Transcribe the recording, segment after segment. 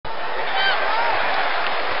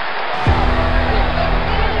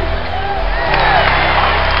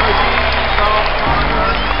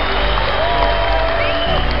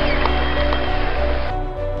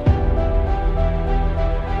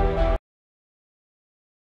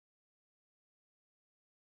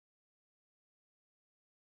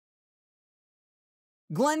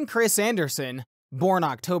Glenn Chris Anderson, born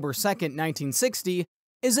October 2, 1960,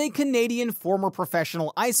 is a Canadian former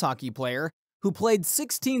professional ice hockey player who played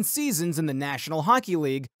 16 seasons in the National Hockey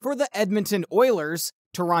League for the Edmonton Oilers,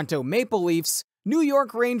 Toronto Maple Leafs, New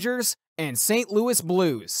York Rangers, and St. Louis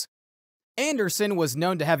Blues. Anderson was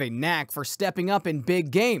known to have a knack for stepping up in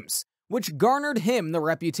big games, which garnered him the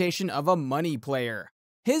reputation of a money player.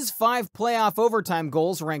 His 5 playoff overtime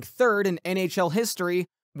goals rank 3rd in NHL history,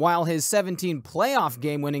 while his 17 playoff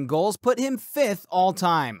game-winning goals put him 5th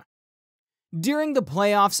all-time. During the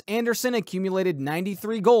playoffs, Anderson accumulated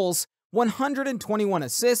 93 goals, 121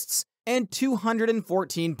 assists, and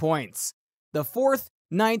 214 points, the 4th,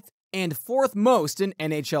 9th, and 4th most in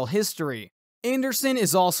NHL history. Anderson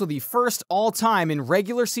is also the first all-time in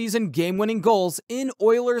regular season game-winning goals in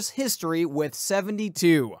Oilers history with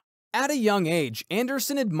 72. At a young age,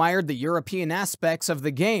 Anderson admired the European aspects of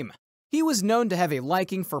the game. He was known to have a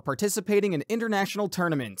liking for participating in international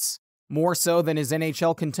tournaments, more so than his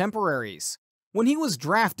NHL contemporaries. When he was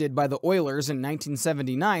drafted by the Oilers in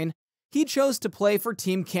 1979, he chose to play for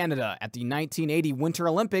Team Canada at the 1980 Winter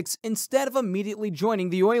Olympics instead of immediately joining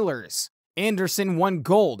the Oilers. Anderson won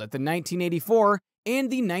gold at the 1984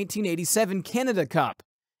 and the 1987 Canada Cup,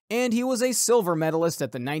 and he was a silver medalist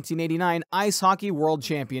at the 1989 Ice Hockey World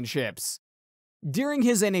Championships. During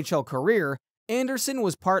his NHL career, Anderson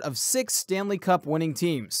was part of 6 Stanley Cup winning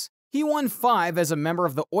teams. He won 5 as a member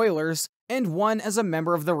of the Oilers and 1 as a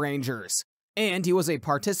member of the Rangers, and he was a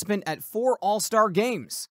participant at 4 All-Star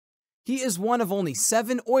games. He is one of only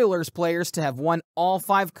 7 Oilers players to have won all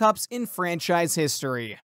 5 cups in franchise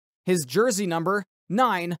history. His jersey number,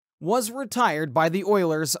 9, was retired by the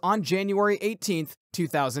Oilers on January 18,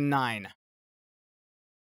 2009.